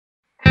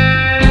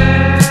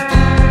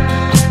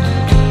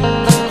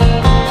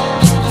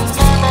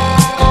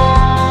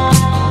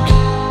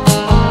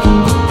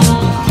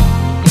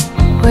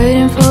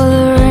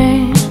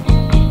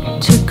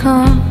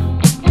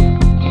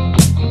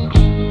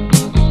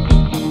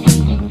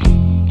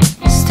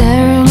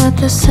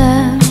the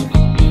sand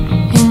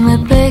in the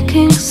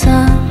baking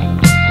sun.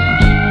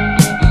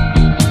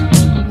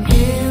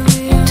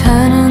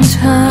 Turn and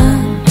turn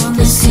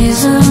the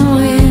season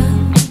wheel.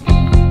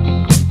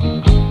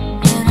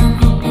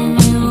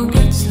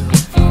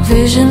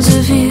 Visions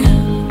of you,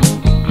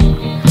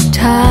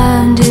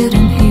 time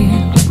didn't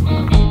heal.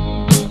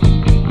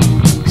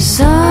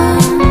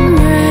 Sun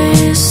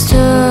rays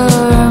stir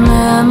a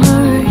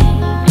memory.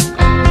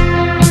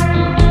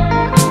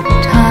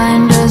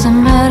 Time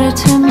doesn't matter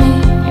to me,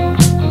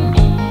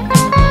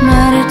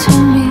 matter to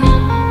me.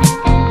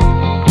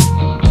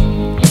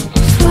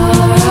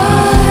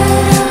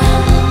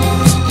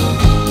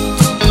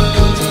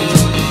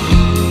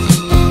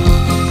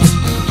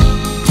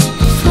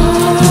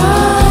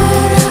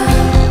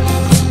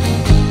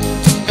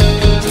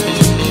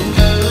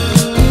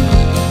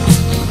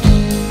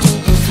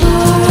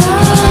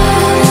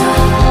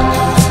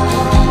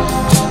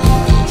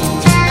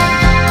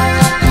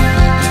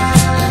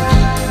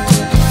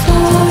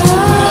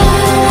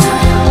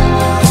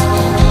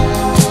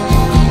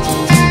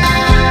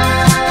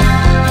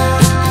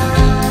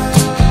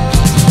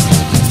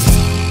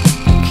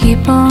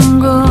 Keep on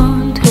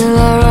going till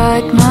I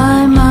write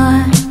my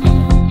mind.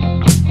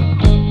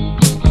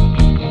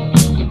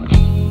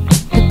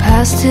 The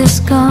past is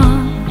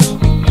gone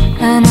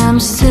and I'm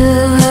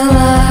still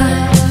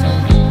alive.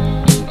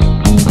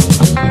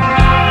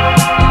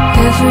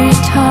 Every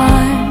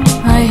time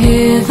I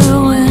hear the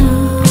wind,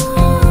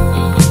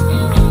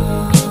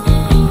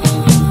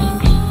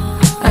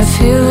 I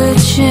feel a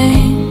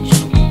change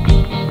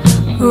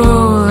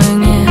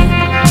rolling in.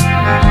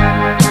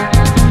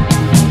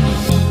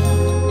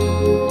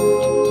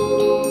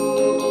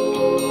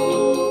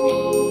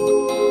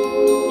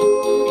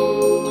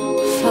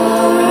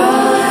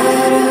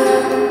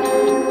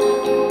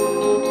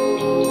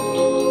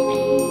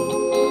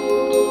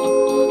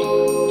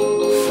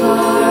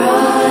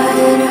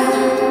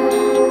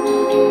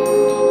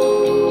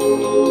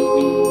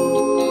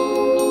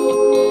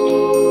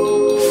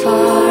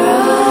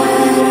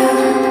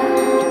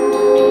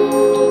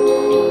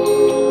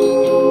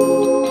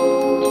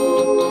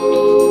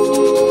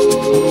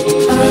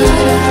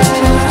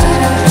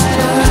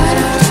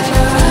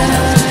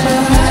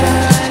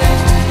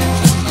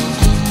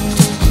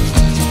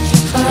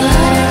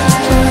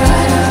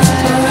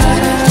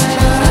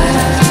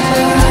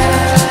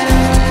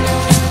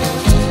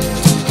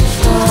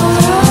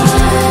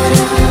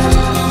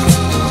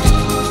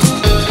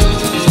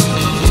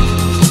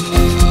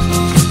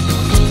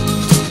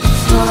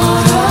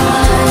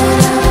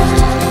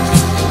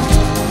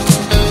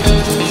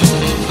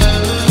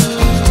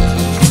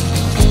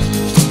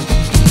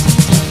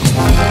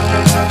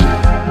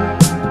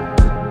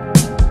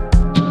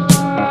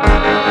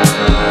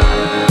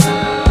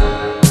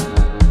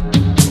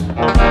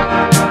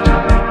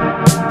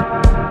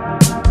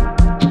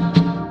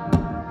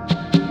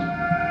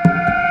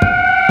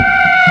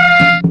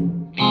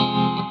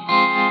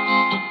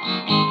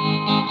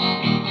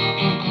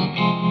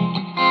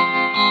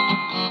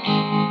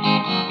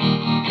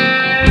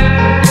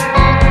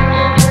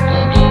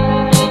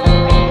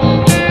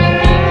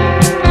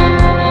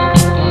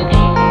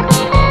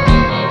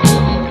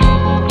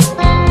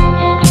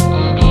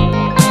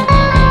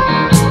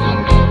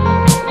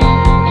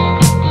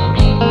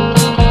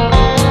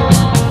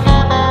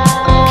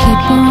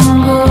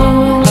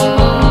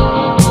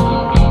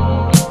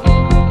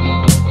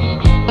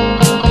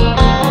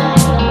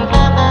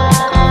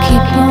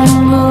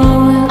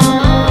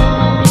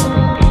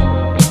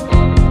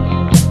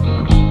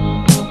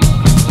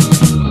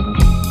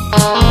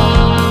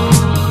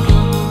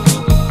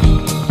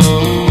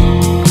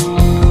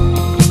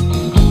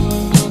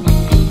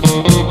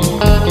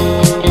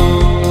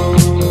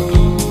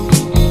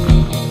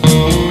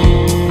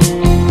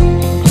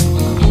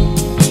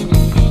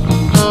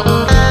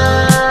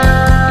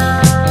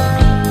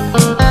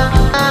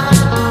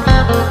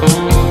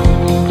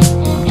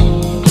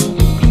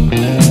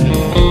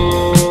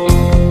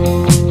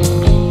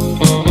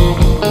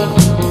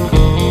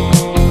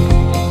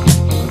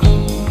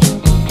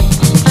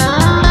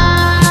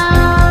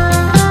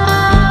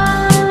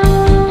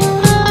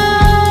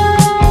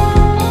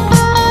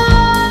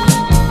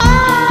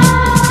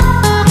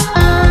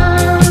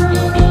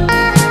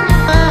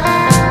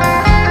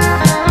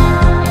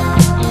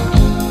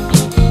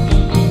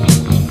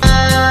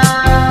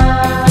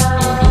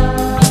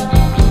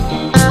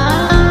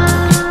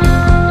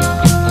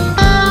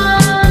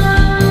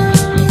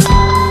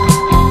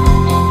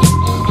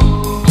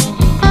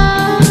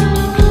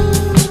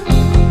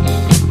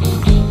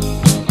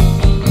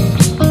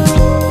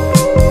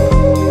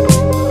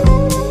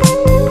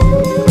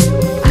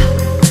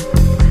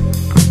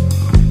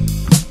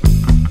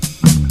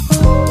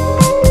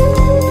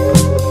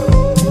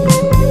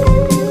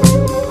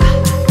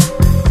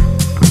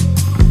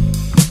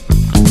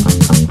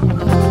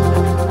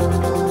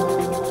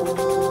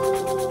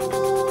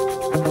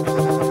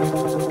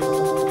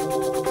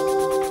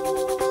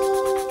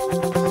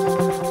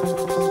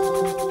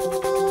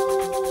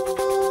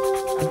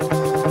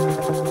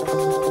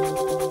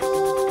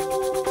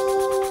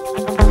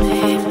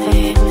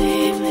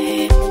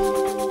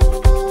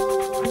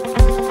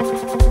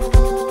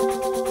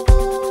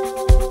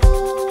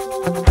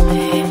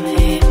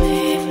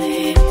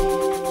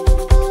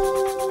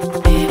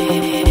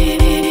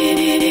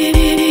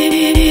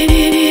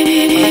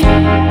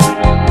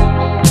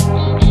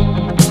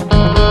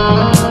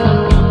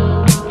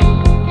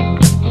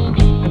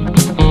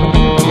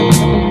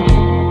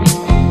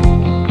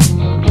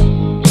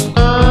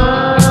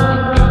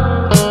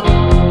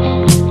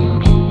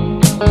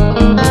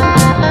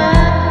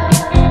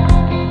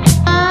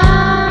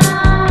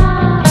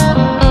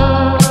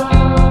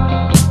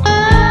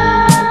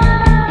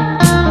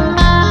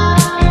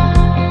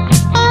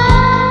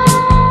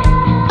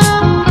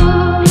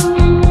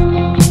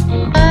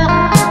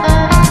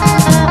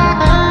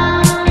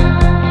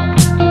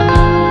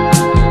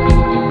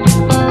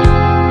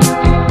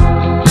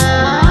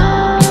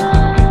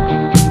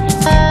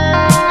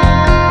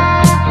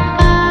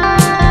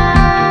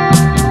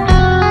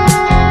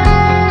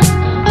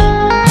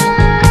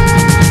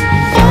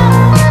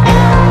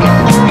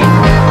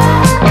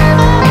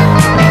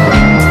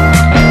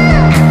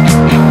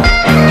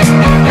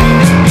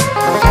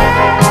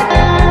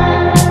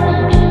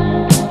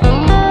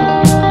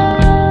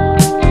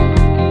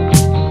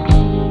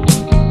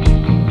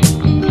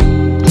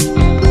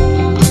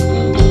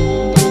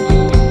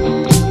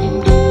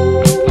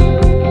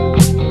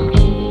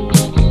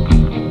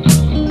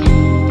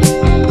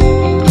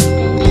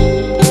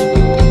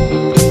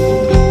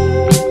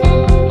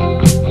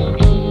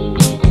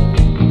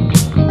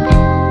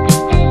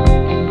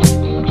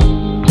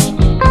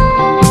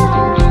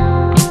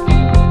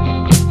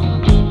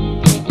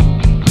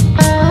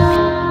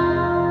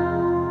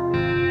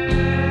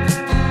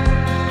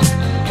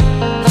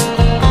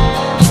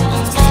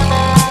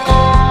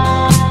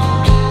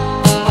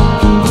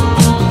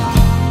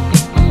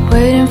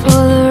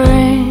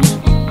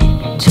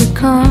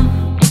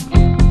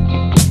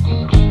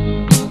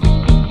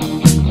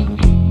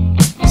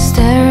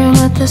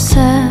 the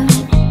sand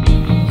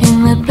in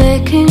the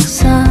baking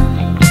sun.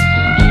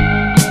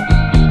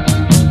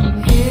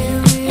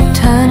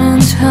 Turn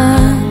and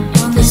turn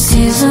the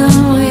season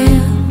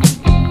wheel,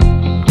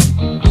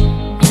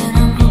 and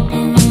I'm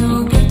hoping you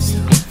will get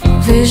some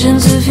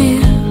visions of you.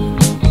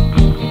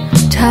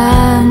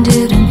 Time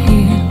didn't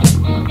heal.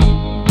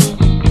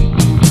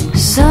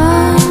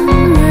 Sun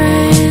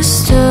rays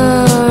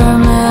stir a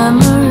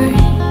memory.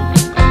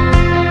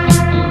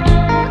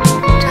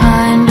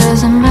 Time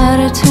doesn't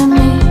matter to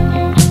me,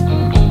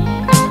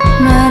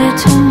 matter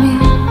to me.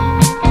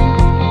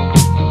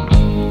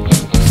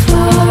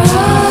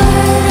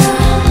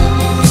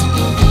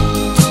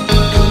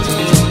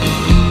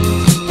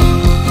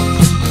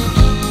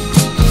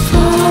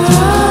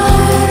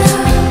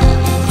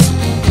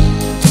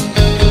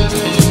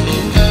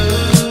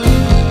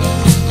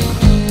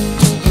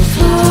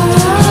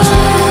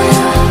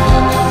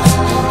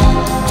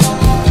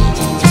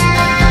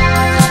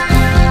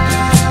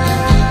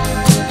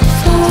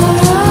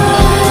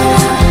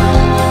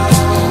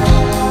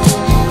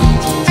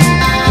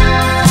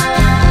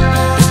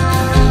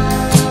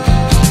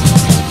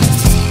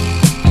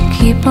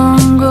 Keep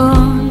on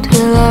going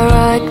till I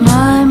write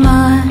my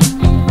mind.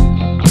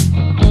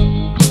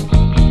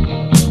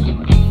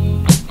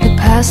 The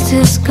past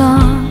is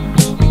gone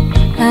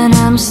and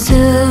I'm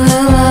still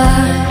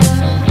alive.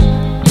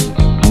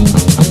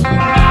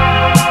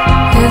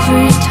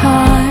 Every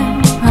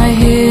time I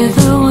hear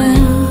the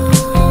wind,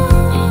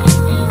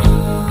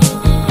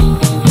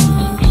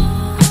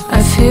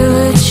 I feel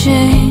a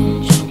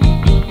change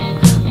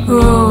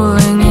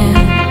rolling in.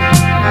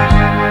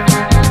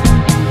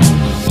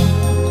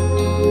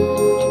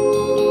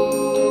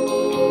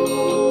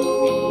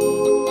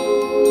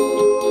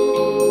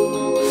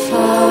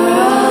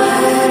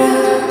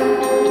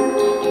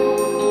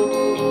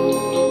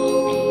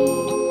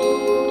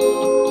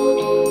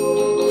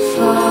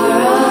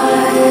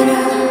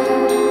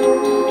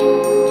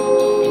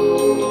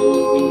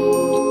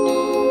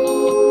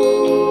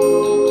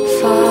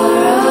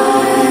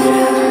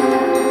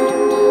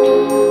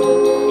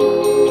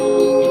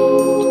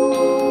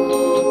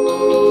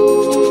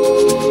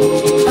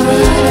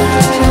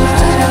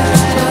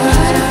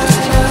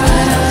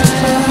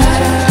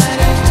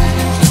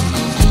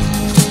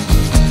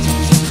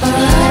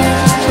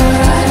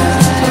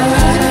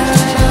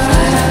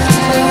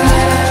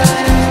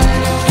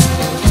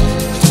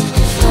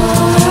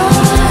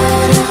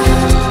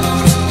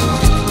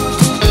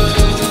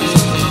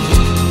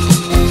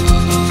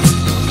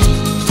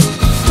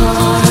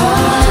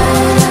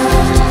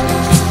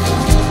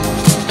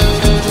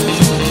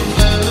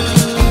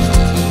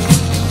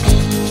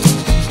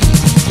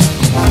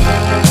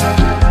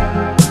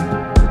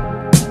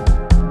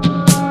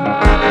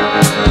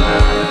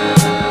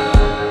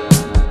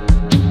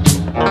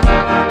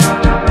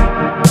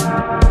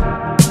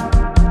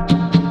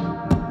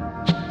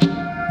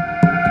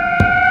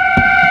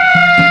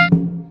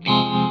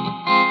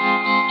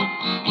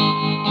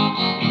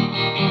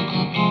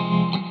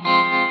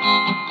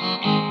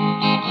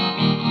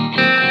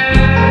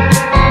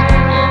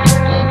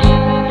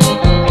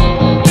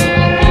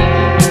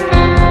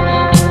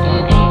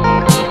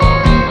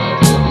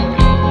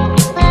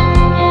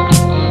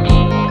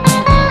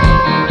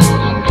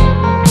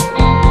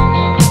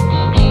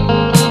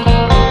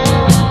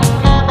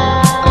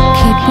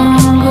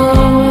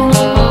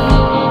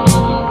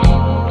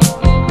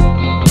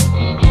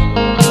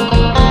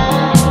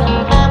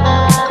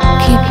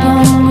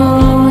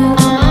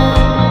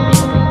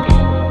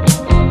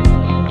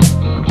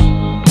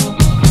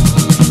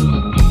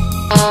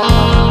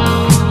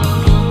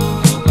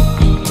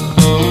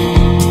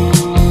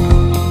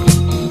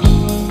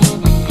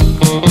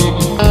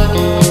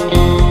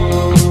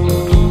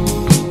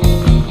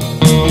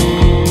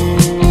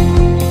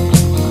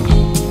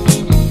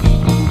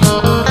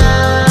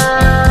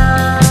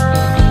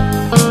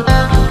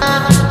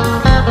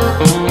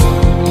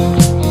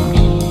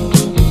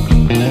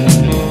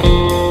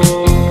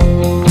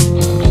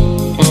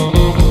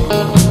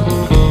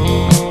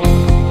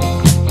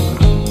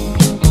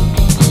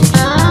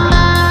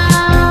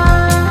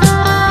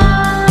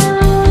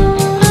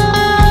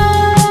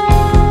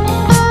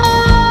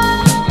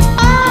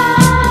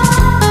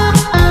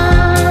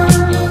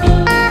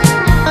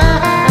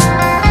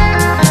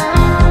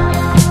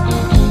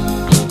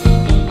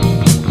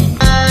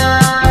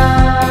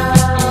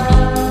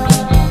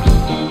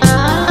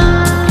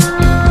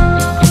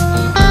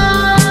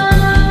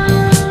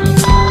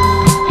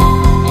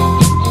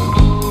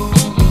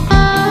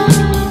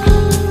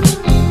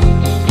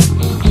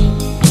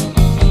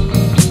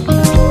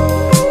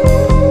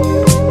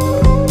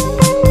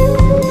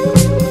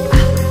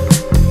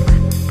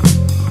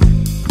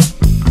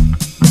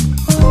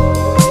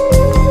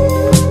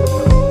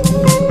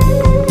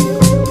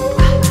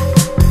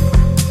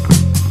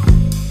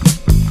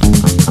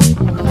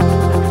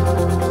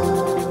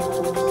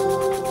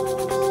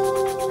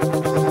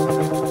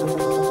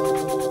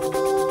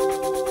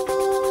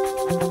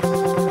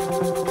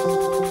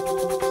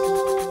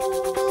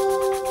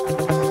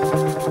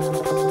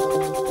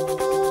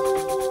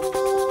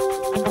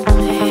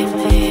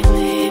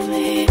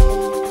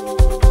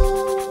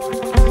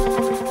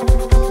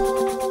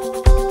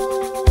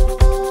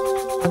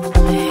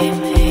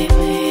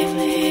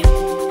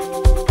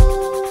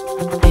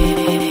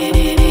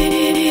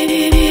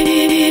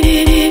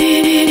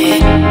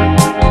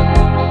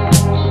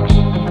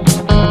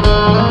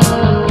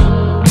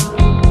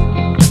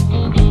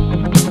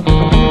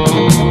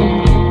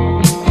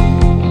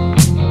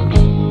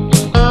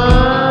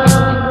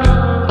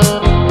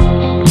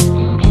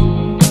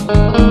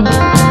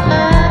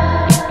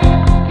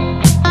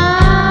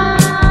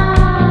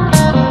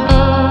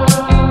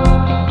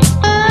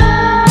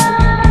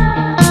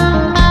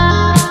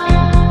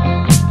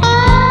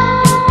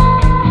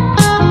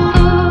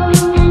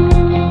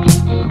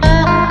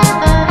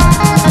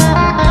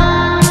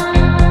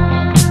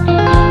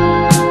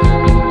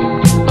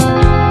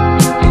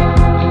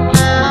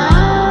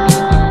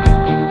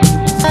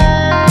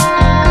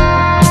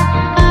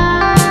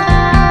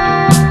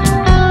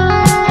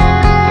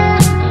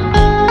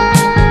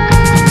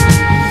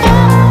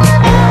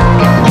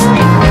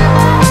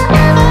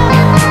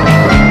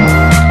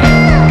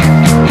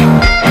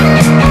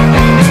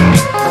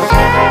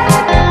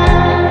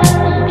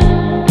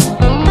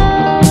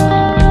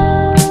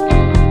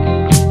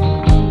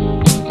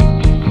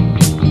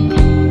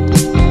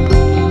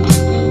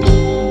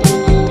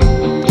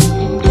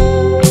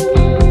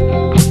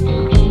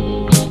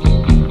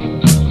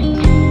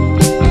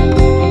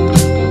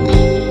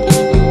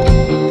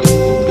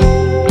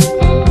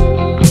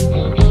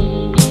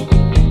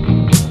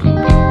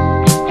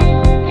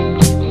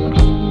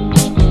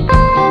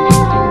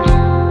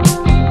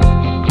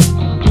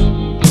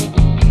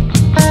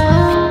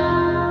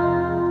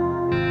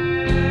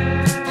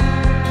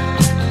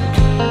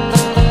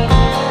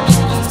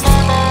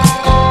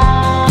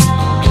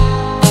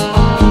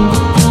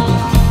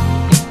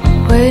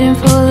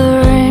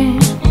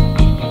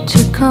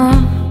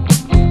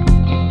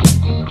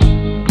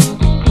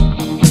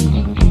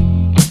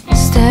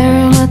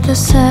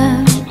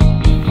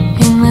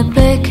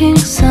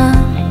 sun.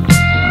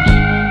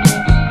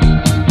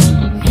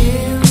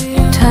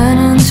 Turn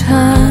and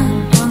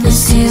turn the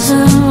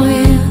season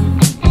wheel,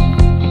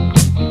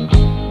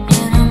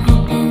 and I'm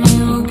hoping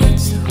you will get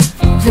some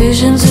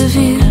visions of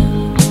you.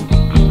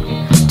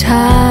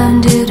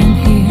 Time didn't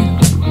heal.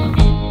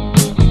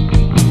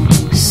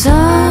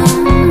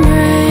 Sun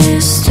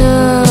rays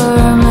stir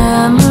a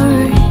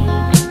memory.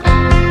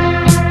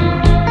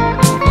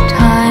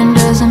 Time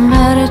doesn't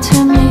matter to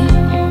me,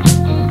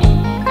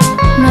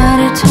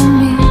 matter to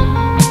me.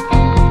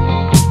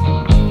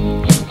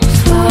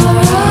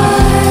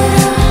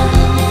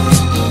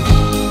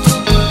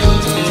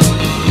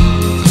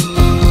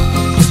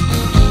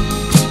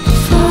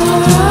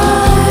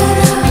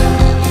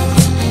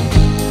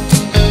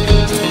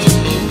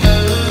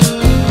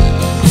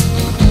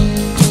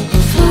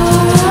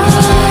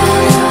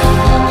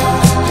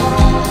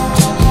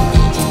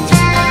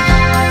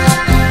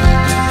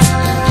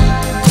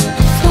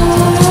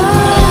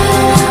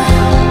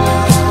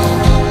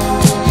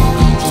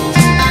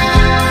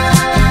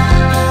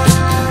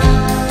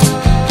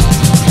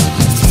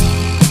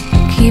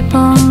 Keep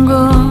on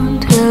going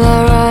till I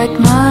write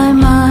my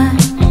mind.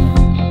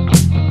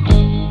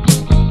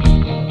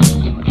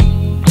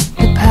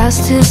 The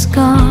past is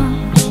gone,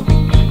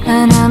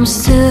 and I'm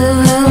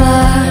still